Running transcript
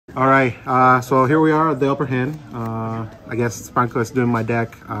All right, so here we are at the upper hand. I guess Spanko is doing my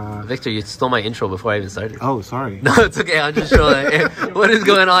deck. Victor, you stole my intro before I even started. Oh, sorry. No, it's okay. I'm just trolling. Hey, what is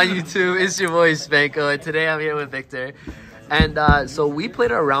going on, YouTube? It's your boy Spanko, and today I'm here with Victor. And so we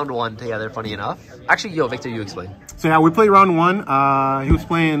played our round one together, funny enough. Actually, yo, Victor, you explain. So yeah, we played round one. He was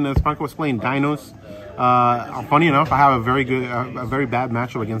playing, Spanko was playing Dinos. Funny enough, I have a very bad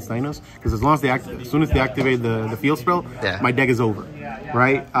matchup against Dinos because as soon as they activate the field spell, my deck is over,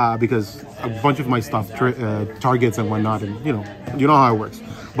 right? Because a bunch of my stuff targets and whatnot, and you know how it works.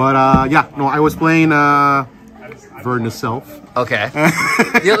 But yeah, no, I was playing Vernusylph. Okay.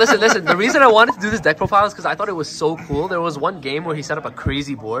 Yo, listen. The reason I wanted to do this deck profile is because I thought it was so cool. There was one game where he set up a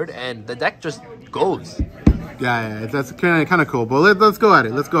crazy board, and the deck just goes. Yeah, that's kind of cool. But let's go at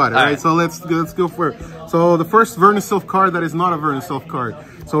it. Let's go at it. All right. So let's go for it. So the first Vernusylph card that is not a Vernusylph card.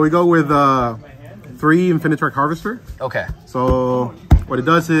 So we go with 3 Infinitrack Harvester. Okay. So what it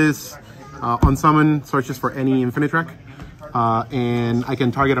does is unsummon, searches for any Infinitrack, and I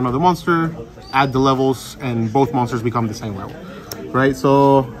can target another monster, add the levels, and both monsters become the same level. Right.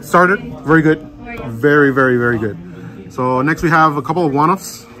 So started very good, very good. So next we have a couple of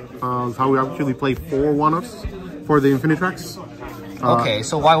one-offs. How we actually play 4 one-offs for the Infinitracks. Okay,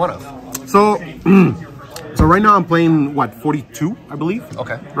 so why one-off? So, so right now I'm playing, what, 42, I believe?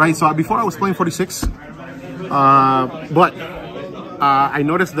 Okay. Right, so before I was playing 46. But I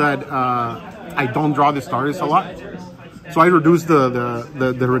noticed that I don't draw the starters a lot. So I reduced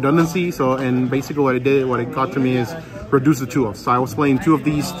the redundancy. So, and basically what it got to me is reduce the 2 of. So I was playing 2 of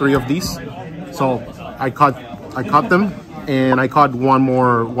these, 3 of these. So I caught them. And I caught one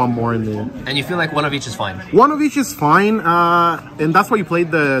more in the. And you feel like one of each is fine. One of each is fine, and that's why you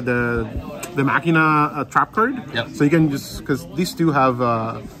played the Machina trap card. Yep. So you can just because these 2 have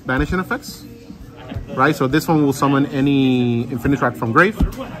banishing effects, right? So this one will summon any Infinitrack from grave.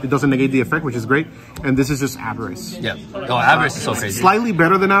 It doesn't negate the effect, which is great. And this is just Avarice. Yeah. Oh, Avarice is so crazy. Slightly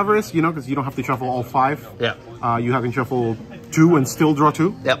better than Avarice, you know, because you don't have to shuffle all 5. Yeah. You have to shuffle 2 and still draw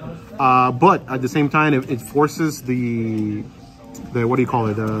 2. Yep. But at the same time, it forces the what do you call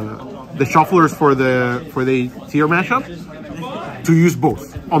it? The shufflers for the tier mashup to use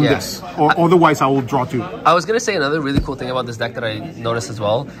both on this, or otherwise I will draw 2. I was gonna say another really cool thing about this deck that I noticed as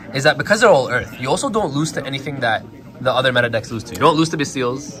well is that because they're all Earth, you also don't lose to anything that the other meta decks lose to. You don't lose to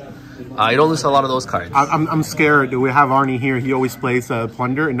Bastiles. You don't lose to a lot of those cards. I'm scared. We have Arnie here. He always plays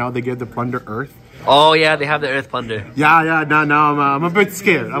Plunder, and now they get the Plunder Earth. Oh yeah, they have the Earth Plunder. Yeah. Now I'm a bit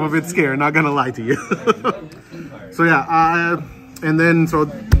scared. Not gonna lie to you. So yeah, and then so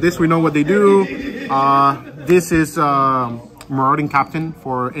this we know what they do. This is Marauding Captain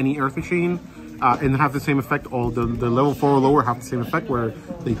for any Earth machine, and have the same effect. All the level 4 or lower have the same effect where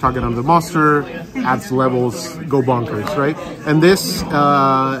they target on the monster, adds levels, go bonkers, right? And this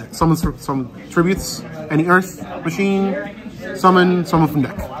summons some tributes, any Earth machine. Summon from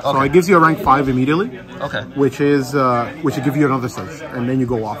deck. Okay. So it gives you a rank 5 immediately. Okay. Which will give you another search, and then you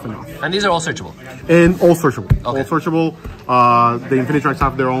go off and off. And these are all searchable. And all searchable. Okay. All searchable. The Infinitracks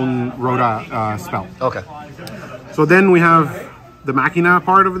have their own Rhoda spell. Okay. So then we have the Machina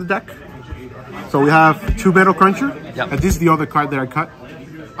part of the deck. So we have 2 Metal Cruncher. Yep. And this is the other card that I cut.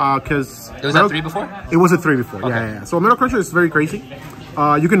 Because it was at 3 before. It was at 3 before. Okay. Yeah. So Metal Cruncher is very crazy.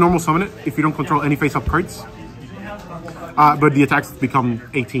 You can normal summon it if you don't control any face-up cards. But the attacks become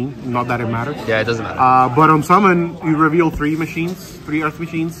 18, not that it matters. Yeah, it doesn't matter. But on summon, you reveal 3 Earth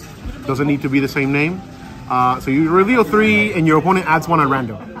machines. Doesn't need to be the same name. So you reveal 3, and your opponent adds 1 at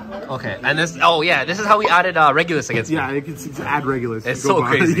random. Okay, and this, this is how we added Regulus against me. Yeah, you can add Regulus. It's so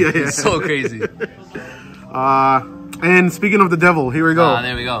crazy. Yeah. It's so crazy. And speaking of the devil, here we go.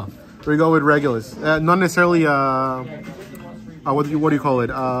 There we go. Here we go with Regulus. Not necessarily, what do you call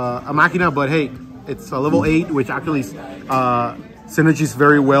it? A Machina, but hey, it's a level 8, which actually synergies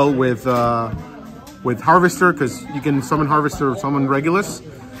very well with Harvester, because you can summon Harvester or summon Regulus,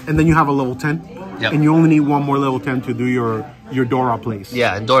 and then you have a level 10. Yep. And you only need 1 more level 10 to do your Dora plays.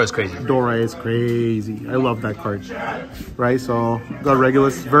 Yeah, and Dora's crazy. Dora is crazy. I love that card. Right, so got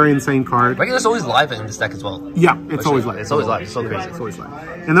Regulus, very insane card. Regulus is always live in this deck as well. Yeah, it's always live. It's always live. It's so crazy. It's always live.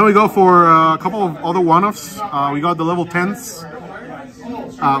 And then we go for a couple of other one-offs. We got the level 10s.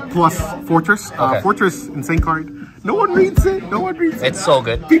 Plus Fortress. Fortress, insane card. No one reads it. It's so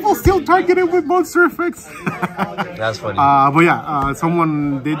good. People still target it with monster effects. That's funny. But yeah,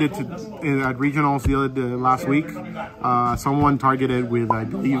 someone did it at regionals last week. Someone targeted with, I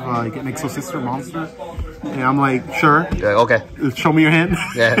believe, like an Exo-Sister monster. And I'm like, sure. Yeah, okay. Show me your hand.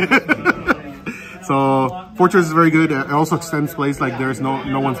 Yeah. So Fortress is very good. It also extends plays like there's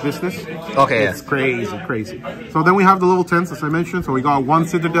no one's business. Okay, it's crazy. So then we have the level 10s, as I mentioned. So we got 1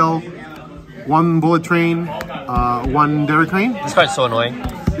 Citadel, 1 Bullet Train, 1 Dairy Train. This card's so annoying.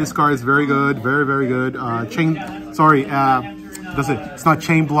 This card is very good, very good. It's not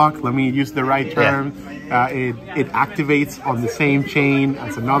chain block. Let me use the right term. Yeah. It activates on the same chain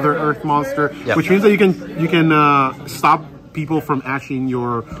as another Earth monster, which means that you can stop people from ashing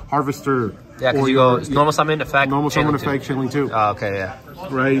your Harvester. Yeah, because you go normal summon effect. Normal summon effect, channeling 2. Oh, okay, yeah.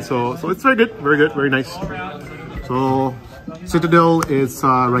 Right, so it's very good, very nice. So Citadel is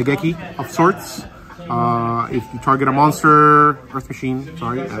Raigeki of sorts. If you target a monster, Earth Machine,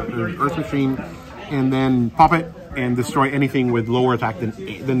 and then pop it and destroy anything with lower attack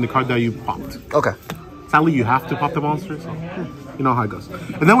than the card that you popped. Okay. Sadly, you have to pop the monster, so you know how it goes.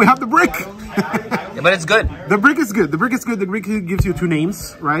 And then we have the brick. Yeah, but it's good. The brick is good. The brick gives you 2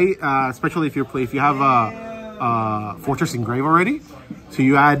 names, right? Especially if you have a Fortress Engrave already. So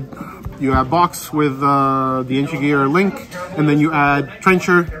you add box with the Engineer Link, and then you add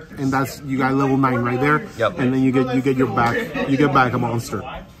Trencher, and you got level 9 right there. Yep. And then you get back a monster.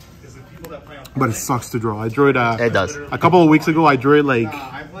 But it sucks to draw. I drew it. It does. A couple of weeks ago, I drew it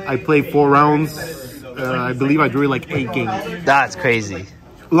I played 4 rounds. I believe I drew it 8 games. That's crazy.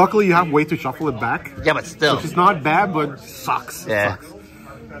 Luckily, you have a way to shuffle it back. Yeah, but still, which is not bad, but sucks. Yeah. Sucks.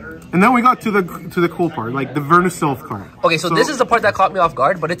 And then we got to the cool part, like the Vernusylph card. Okay, so this is the part that caught me off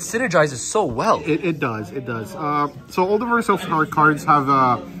guard, but it synergizes so well. It does. So all the Vernusylph cards have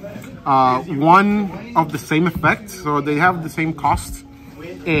one of the same effect, so they have the same cost,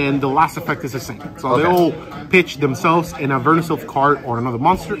 and the last effect is the same. So they all pitch themselves in a Vernusylph card or another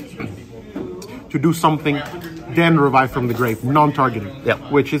monster to do something, then revive from the grave, non-targeting. Yeah.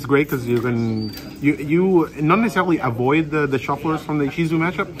 Which is great because you can you not necessarily avoid the shufflers from the Shizu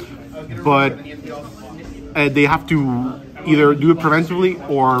matchup, but they have to either do it preventively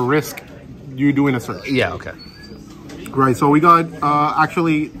or risk you doing a search. Yeah. Okay. Right. So we got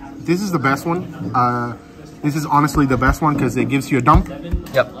actually this is the best one. This is honestly the best one because it gives you a dump.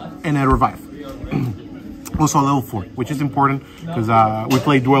 Yep. And a revive. Also level 4, which is important because we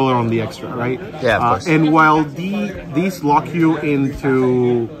play Dweller on the extra, right? Yeah, of course. And while these lock you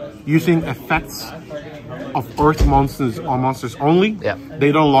into using effects of Earth monsters on monsters only,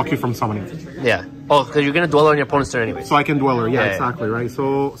 they don't lock you from summoning. Yeah. Oh, because you're gonna Dweller on your opponent's turn anyway. So I can Dweller, exactly, right?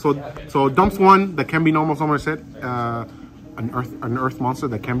 So dumps 1 that can be normal summoner set, an Earth monster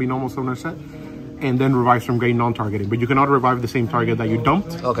that can be normal summoner set, and then revives from grave non-targeting. But you cannot revive the same target that you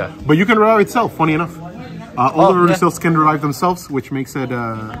dumped. Okay. But you can revive itself, funny enough. All the Vernusylphs can revive themselves, which makes it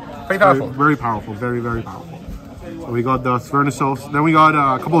pretty powerful. Very powerful. Very powerful. So we got the Vernusylphs. Then we got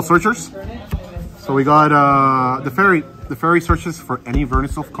a couple of searchers. So we got the fairy. The fairy searches for any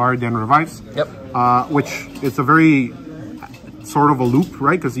Vernusylph card, then revives. Yep. Which is a very sort of a loop,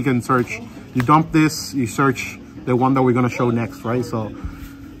 right? Because you can search. You dump this, you search the one that we're gonna show next, right? So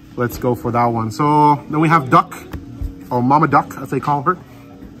let's go for that one. So then we have Duck, or Mama Duck, as they call her.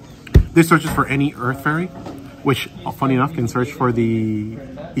 This searches for any Earth Fairy, which, funny enough, can search for the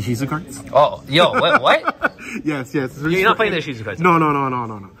Ishizu cards. Oh, yo, what? Yes. You're not playing the Ishizu cards? No.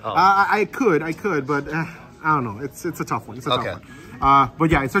 Oh. I could, but I don't know. It's a tough one. Tough one. But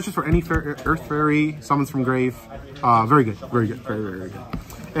yeah, it searches for any Earth Fairy, summons from grave. Very good. Very good.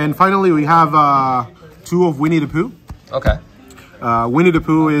 And finally, we have 2 of Winnie the Pooh. Okay. Winnie the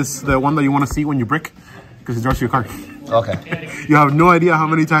Pooh is the one that you want to see when you brick, because it draws you a card. Okay. You have no idea how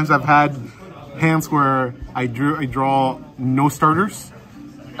many times I've had hands where I draw no starters.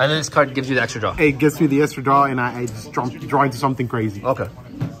 And then this card gives you the extra draw. It gives me the extra draw, and I just draw into something crazy. Okay.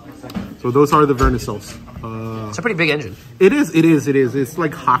 So those are the Vernusylphs. It's a pretty big engine. It is. It's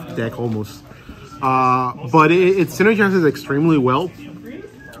like half deck almost. But it synergizes extremely well.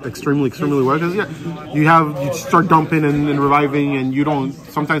 Extremely well, because you start dumping and reviving, and you don't.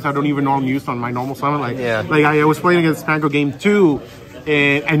 Sometimes I don't even know I'm used on my normal summon. Like I was playing against Spanko game 2,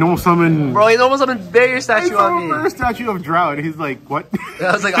 and I normal summon. Bro, he normal summoned Barrier Statue on me. Barrier Statue of Drought. He's like, what?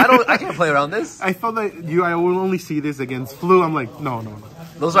 I was like, I can't play around this. I thought that I will only see this against Flu. I'm like, no.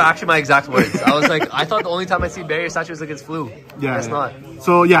 Those are actually my exact words. I was like, I thought the only time I see Barrier Statue is against Flu. Yeah, it's not.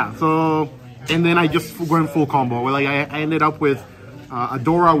 So and then I just went full combo. Like I ended up with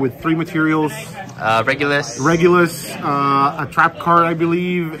Adora with 3 materials, Regulus, a trap card, I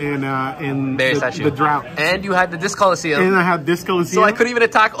believe, and the Drought. And you had the Disc Coliseum. And I had Disc Coliseum. So I couldn't even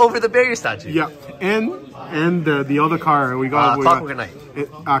attack over the Barrier Statue. Yeah, and the other card we got Clockwork Knight.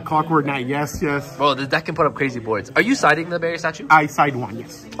 Clockwork Knight, yes. Bro, the deck can put up crazy boards. Are you siding the Barrier Statue? I side 1,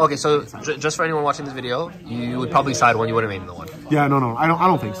 yes. Okay, so just for anyone watching this video, you would probably side 1. You wouldn't main the 1. Yeah, no, I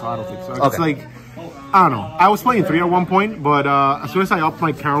don't think so. Okay. It's like I don't know. I was playing 3 at one point, but as soon as I upped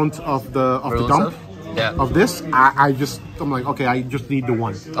my count of the dump of this, I'm like, okay, I just need the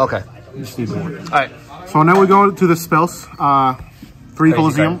 1. Okay. I just need the 1. All right. So now we go to the spells. 3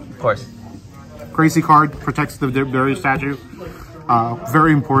 Colosseum. Of course. Crazy card, protects the barrier statue.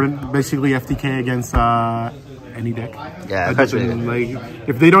 Very important. Basically FTK against any deck. Yeah, that doesn't, like,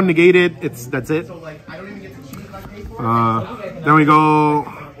 if they don't negate it, that's it. Then we go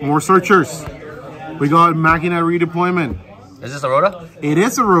more searchers. We got Machina redeployment. Is this a Rhoda? It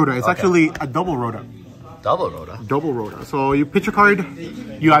is a Rhoda. It's actually a double Rhoda. Double Rhoda? Double Rhoda. So you pitch a card,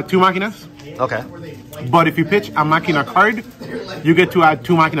 you add 2 Machinas. Okay. But if you pitch a Machina card, you get to add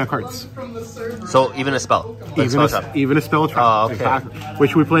 2 Machina cards. So even a spell? Even a spell trap. Oh, okay. Exactly.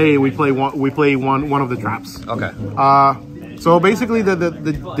 Which we play one of the traps. Okay. So basically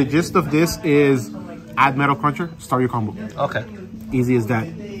the gist of this is add Metal Cruncher, start your combo. Okay. Easy as that.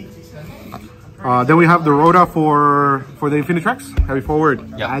 Then we have the Rhoda for the Infinitrax. Heavy forward.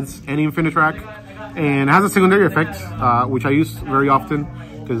 Yep. Adds any Infinitrack. And has a secondary effect, which I use very often.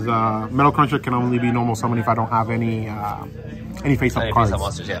 Because Metal Cruncher can only be normal summon if I don't have any face-up cards. Face-up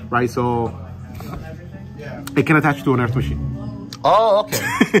monsters, yeah. Right, so it can attach to an Earth Machine. Oh,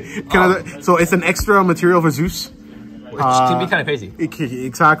 okay. So it's an extra material for Zeus. Which can be kind of crazy.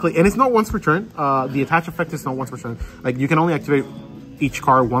 Exactly, and it's not once per turn. The attach effect is not once per turn. Like, you can only activate each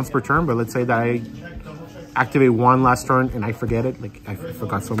card once per turn, but let's say that I activate 1 last turn and I forget it. Like, I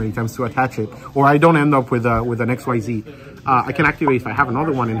forgot so many times to attach it, or I don't end up with an XYZ. I can activate, if I have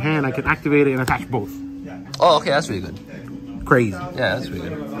another one in hand, I can activate it and attach both. Oh, okay, that's really good. Crazy. Yeah, that's really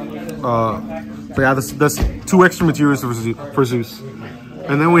good. So yeah, that's 2 extra materials for Zeus.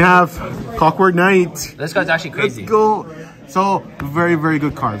 And then we have Clockwork Knight. This card's actually crazy. Let's go. So, very, very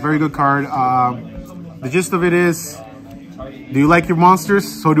good card. Very good card. The gist of it is, do you like your monsters?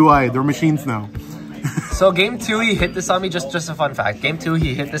 So do I. They're machines now. So game 2, he hit this on me, just a fun fact. Game 2,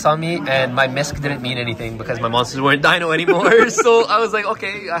 he hit this on me, and my misc didn't mean anything because my monsters weren't dino anymore. So I was like,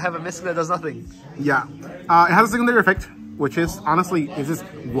 okay, I have a misc that does nothing. Yeah. It has a secondary effect, which is, honestly, this is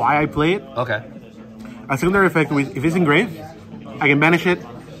why I play it. Okay. A secondary effect, if it's engraved, I can banish it,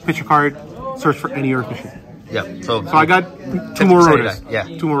 pitch a card, search for any Earth Machine. Yeah. So I got 2 more Rhodas. Yeah.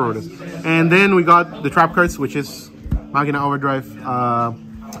 2 more Rhodas. And then we got the trap cards, which is Machina Overdrive.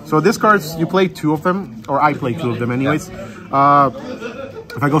 So these cards, you play 2 of them, or I play 2 of them anyways. If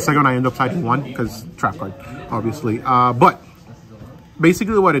I go second, I end up siding 1, because trap card, obviously. But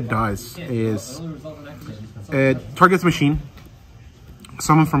basically what it does is it targets machine,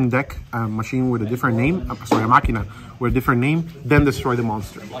 summon from deck a machine with a different name, sorry, a Machina with a different name, then destroy the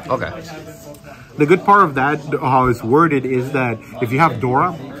monster. Okay. The good part of that, how it's worded, is that if you have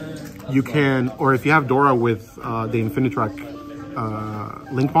Dora, you can, or if you have Dora with the Infinitrack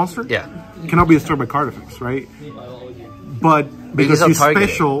Link monster, yeah, cannot be destroyed by card effects, right? But because you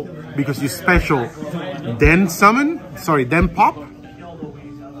special, then summon, sorry, then pop,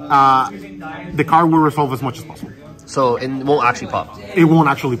 the card will resolve as much as possible. So it won't actually pop. It won't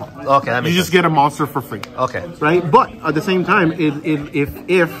actually pop. Okay, that makes sense. You just get a monster for free. Okay. Right? But at the same time,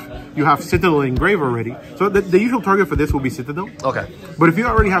 if you have Citadel Engrave already, so the usual target for this will be Citadel. Okay. But if you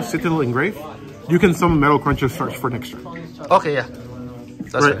already have Citadel Engrave, you can summon Metal Cruncher search for next turn. Okay, yeah.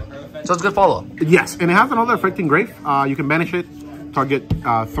 That's right. So it's good follow-up. Yes, and it has another effect Engrave. You can banish it, target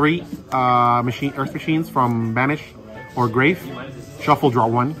 3 Earth Machines from Banish or Grave, shuffle, draw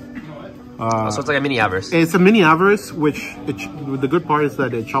 1. So it's like a mini Avarice. It's a mini Avarice, which the good part is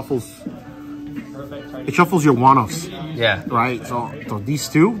that it shuffles your one-offs. Yeah. Right. So these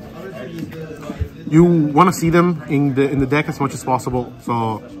 2, you want to see them in the deck as much as possible.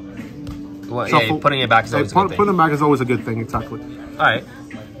 So well, yeah, putting it back is always a good thing. Putting them back is always a good thing. Exactly. All right.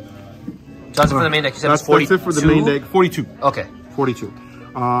 So that's it for the main deck. You said it's 42? That's it for the main deck. 42. Okay. 42.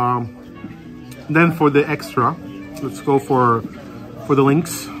 Then for the extra, let's go for the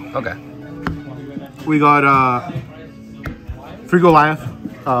links. Okay. We got 3 Goliath,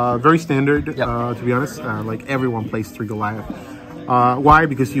 very standard, yep. To be honest. Like, everyone plays 3 Goliath. Why?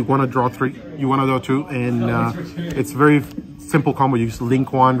 Because you want to draw 3, you want to draw 2, and it's very simple combo. You just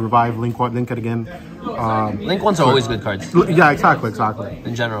link 1, revive, link 1, link it again. Link 1s are always good cards. Yeah, exactly.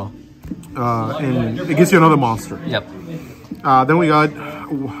 In general. And it gives you another monster. Yep. Then we have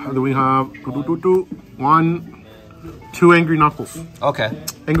 2 Angry Knuckles. Okay.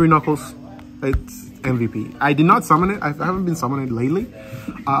 Angry Knuckles, it's MVP. I did not summon it. I haven't been summoning it lately,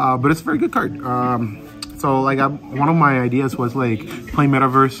 but it's a very good card. So like one of my ideas was like play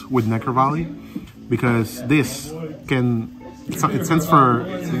Metaverse with Necro Valley, because this can, it sends for,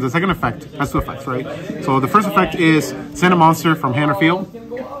 the second effect has 2 effects, right? So the first effect is send a monster from hand or field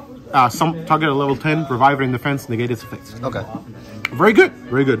some target at level 10, revive it in defense, negate its effects. Okay. Very good,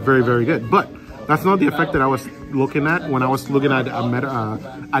 very good, very, very good. But that's not the effect that I was looking at when I was looking at a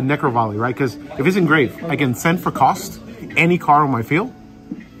Necro Volley, right? Because if it's engraved, I can send for cost any card on my field,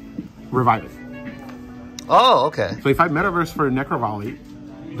 revive it. Oh, okay. So if I metaverse for Necro Volley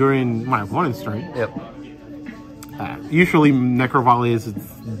during my opponent's turn, yep. Usually Necro Volley is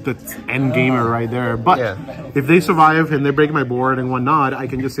the end gamer right there. But if they survive and they break my board and whatnot, I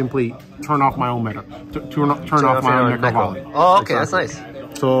can just simply turn off my own meta, turn off my own Necro Volley. Oh, okay, exactly. That's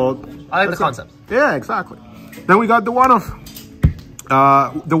nice. So I like the concept. Yeah, exactly. Then we got the one-off,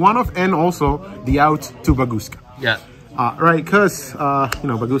 and also the out to Baguska. Yeah. Right, because, you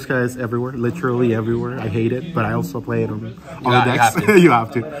know, Baguska is everywhere, literally everywhere. I hate it, but I also play it on the decks. You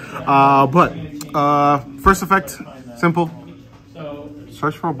have to. But first effect, simple.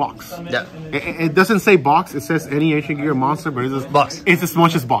 Search for a box. Yeah. It doesn't say box, it says any ancient gear monster, but it's just box. It's as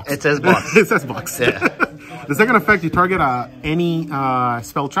much as box. It says box. It says box. Yeah. The second effect, you target any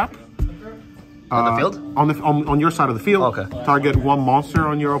spell trap. On the field? On your side of the field. Okay. Target one monster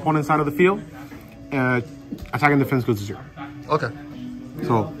on your opponent's side of the field. Attack and defense goes to 0. Okay.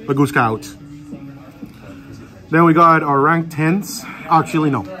 So, Baguska out. Then we got our rank 10s. Actually,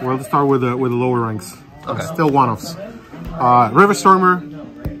 no. We'll start with the lower ranks. Okay. Still one-offs. River Stormer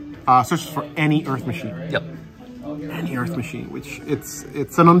searches for any Earth Machine. Yep. Any Earth Machine, which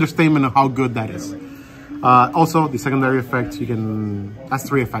it's an understatement of how good that is. Also, the secondary effect, you can... That's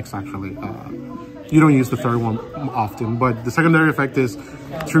 3 effects, actually. You don't use the third one often, but the secondary effect is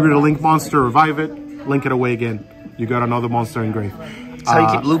trigger a link monster, revive it, link it away again. You got another monster engraved. So you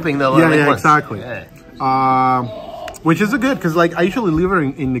keep looping the yeah, link exactly. Yeah. Which is a good, because like I usually leave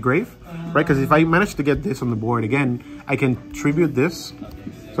it in the grave, right? Because if I manage to get this on the board again, I can tribute this.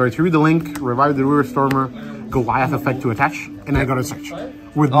 So I tribute the link, revive the River Stormer, Goliath effect to attach, and I got to search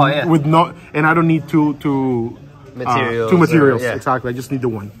with no, and I don't need two materials. Exactly, I just need the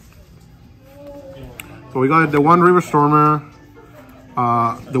one. So we got the one River Stormer,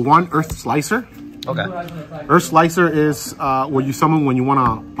 the one Earth Slicer. Okay. Earth Slicer is what you summon when you want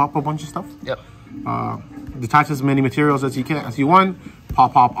to pop a bunch of stuff. Yep. Detach as many materials as you want.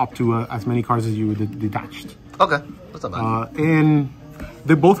 Pop up to as many cards as you detached. Okay, that's not bad. And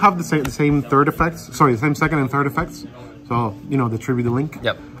they both have the same third effects. Sorry, the same second and third effects. So you know, they tribute the link.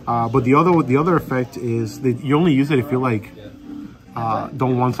 Yep. But the other effect is that you only use it if you like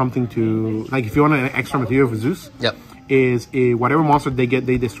don't want something to like if you want an extra material for Zeus. Yep. Is whatever monster they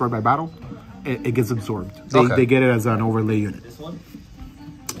destroy by battle, it gets absorbed. They get it as an overlay unit.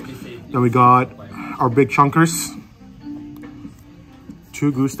 Then we got our big chunkers.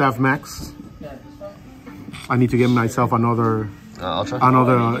 2 Gustav Max. I need to get myself another Ultra?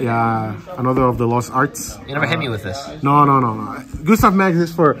 Another of the Lost Arts. You never hit me with this. No. Gustav Max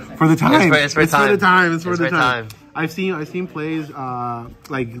is for the time. It's for the time. I've seen plays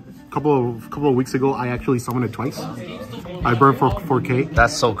like a couple of weeks ago. I actually summoned it twice. I burned for 4K.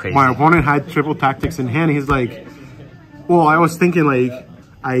 That's so crazy. My opponent had triple tactics in hand. He's like, well, I was thinking like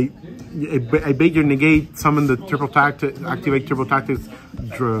I bait your negate, summon the triple tactic, activate triple tactics,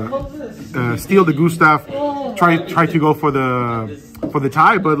 steal the Gustav, try to go for the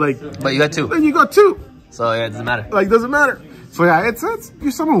tie, but you got 2. Then you got 2. So yeah, it doesn't matter. Doesn't matter. So yeah, it's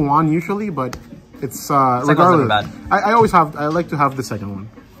you summon 1 usually, but it's regardless. I like to have the second one.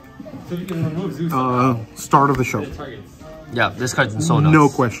 Start of the show. Yeah, this card's so nuts.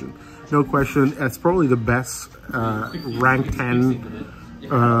 No question. It's probably the best rank 10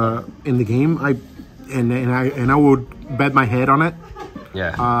 in the game. I would bet my head on it.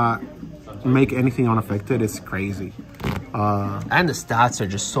 Yeah. Make anything unaffected. It's crazy. And the stats are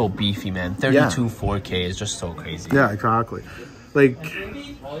just so beefy, man. 32 4K is just so crazy. Yeah, exactly. Like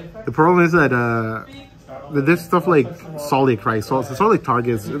the problem is that this stuff like Solic, right? So Solic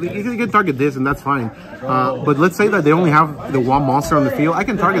targets, you can target this and that's fine. But let's say that they only have the one monster on the field. I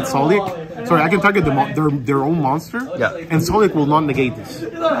can target Solic. Sorry, I can target their own monster. Yeah. And Solic will not negate this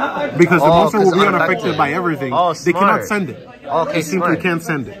because the monster will be unaffected by everything. Oh, they cannot send it. Okay, they simply can't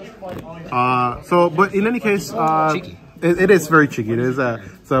send it. But in any case, cheeky. It is very cheeky. It is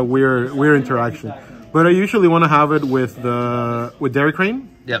it's a weird interaction. But I usually want to have it with Dairy Crane.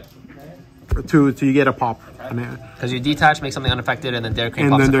 Yep. To you get a pop. Because you detach, make something unaffected, and then Dairy Crane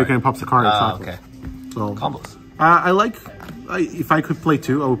pops the card. Exactly. Okay. So combos. If I could play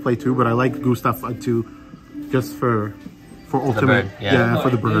 2, I would play 2. But I like Gustav 2 just for ultimate. For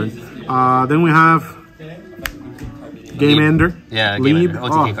the burn. Then we have Game Ender. Yeah, Lead. Game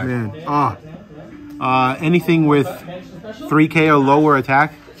Ender. Man. Anything with 3K or lower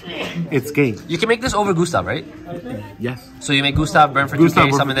attack. it's game. You can make this over Gustav, right? Yes. So you make Gustav burn for Gustav 2k,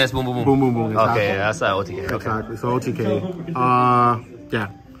 burn summon for- this, boom, boom, boom. Boom, boom, boom. Exactly. Okay, yeah, that's that OTK. Okay. Exactly. So OTK. Yeah.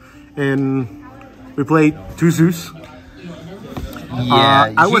 And we played 2 Zeus.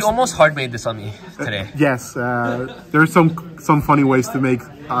 Yeah, I he was- almost hard made this on me today. Yes. There's some funny ways to make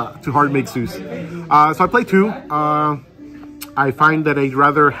to hard make Zeus. So I played 2. I find that I'd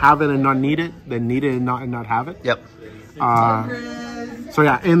rather have it and not need it than need it and not have it. Yep. So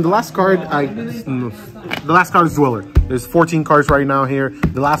yeah, and the last card is Dweller. There's 14 cards right now here.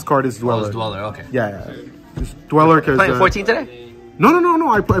 The last card is Dweller. Oh, it's Dweller, okay. Yeah. Just Dweller because Playing 14 today? No.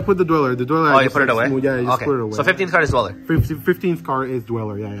 I put the Dweller. The Dweller. Oh, you put it away? Yeah, I just okay. put it away. So 15th card is Dweller. 15th card is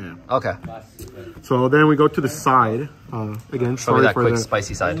Dweller. Yeah. Okay. So then we go to the side. Again, Show me sorry that for quick the.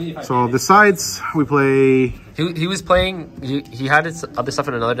 spicy side. So the sides we play. He was playing. He had his other stuff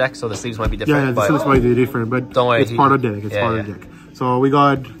in another deck, so the sleeves might be different. Yeah, the but sleeves might be different, but don't worry, it's part of the deck. It's part of the deck. So we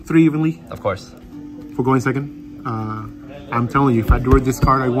got 3 evenly of course. for going second. I'm telling you, if I drew this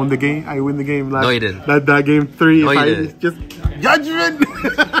card, I won the game. I win the game. No, you didn't. That game 3. No, if you I didn't. Just judgment.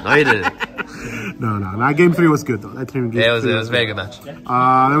 No, you didn't. No. That game 3 was good though. That game Yeah, it 3 was a very good match.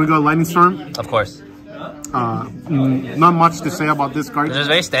 Then we got Lightning Storm. Of course. Not much to say about this card. There's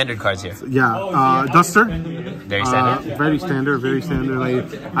very standard cards here. Yeah, Duster. Very standard. Very standard. Very standard.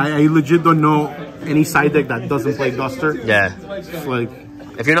 I legit don't know any side deck that doesn't play Duster. Yeah. It's like.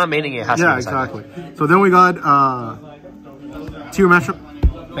 If you're not maining it, it has to be Exactly. So then we got tier mashup.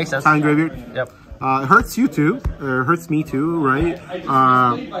 Makes sense. Time Graveyard. Yep. It hurts you too. It hurts me too, right?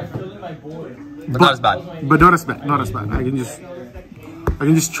 But not as bad. But not as bad. Not as bad. I can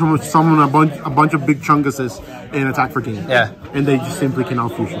just summon a bunch of big chunguses and attack for game. Yeah. And they just simply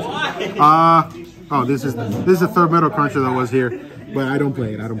cannot fusion. This is the third Metal Cruncher that was here, but I don't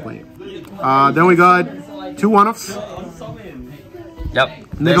play it. Then we got 2 one-offs. Yep.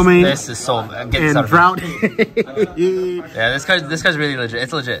 Nickelmane This is so. Get this and out of Drought. Yeah, this card's really legit.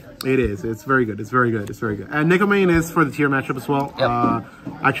 It's legit. It is. It's very good. It's very good. And Nickelmane is for the tier matchup as well. Yep.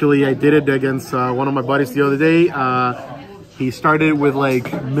 Actually, I did it against one of my buddies the other day. He started with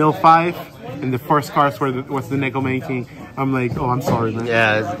like Mill 5, and the first card was the Nickelmane King. I'm like, oh, I'm sorry, man.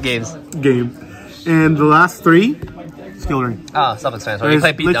 Yeah, games. Game. And the last 3, Skill Ring. Ah, self-explanatory. You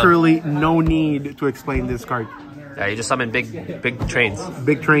play There's beat down. literally no need to explain this card. Yeah, you just summon big trains.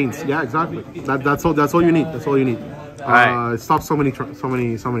 Big trains. Yeah, exactly. That's all you need. That's all you need. Alright. Stop so many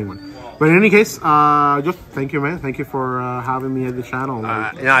one. But in any case, just thank you, man. Thank you for having me at the channel.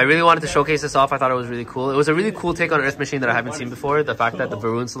 I really wanted to showcase this off. I thought it was really cool. It was a really cool take on Earth Machine that I haven't seen before. The fact that the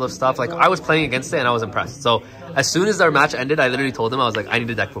Vernusylph stuff, like I was playing against it and I was impressed. So as soon as our match ended, I literally told him, I was like, I need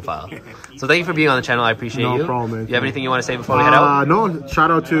a deck profile. So thank you for being on the channel. I appreciate you. No problem, man. Do you have anything you want to say before we head out? No,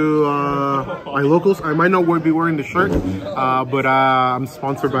 shout out to my locals. I might not be wearing the shirt, but I'm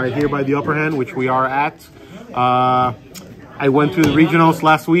sponsored by the Upper Hand, which we are at. I went to the regionals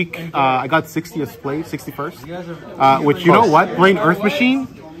last week. I got 60th place, 61st. Which, you know what? Playing Earth Machine,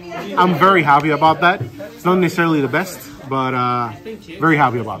 I'm very happy about that. It's not necessarily the best, but very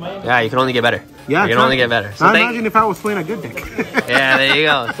happy about that. Yeah, you can only get better. Yeah, you can only get better. So now imagine if I was playing a good deck. Yeah, there you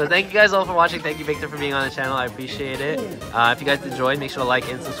go. So thank you guys all for watching. Thank you, Victor, for being on the channel. I appreciate it. If you guys enjoyed, make sure to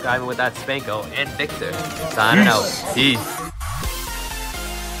like and subscribe. And with that, Spanko and Victor signing out. Peace.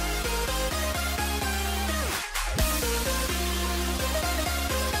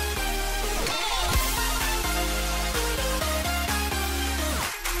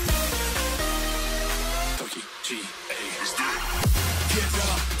 G.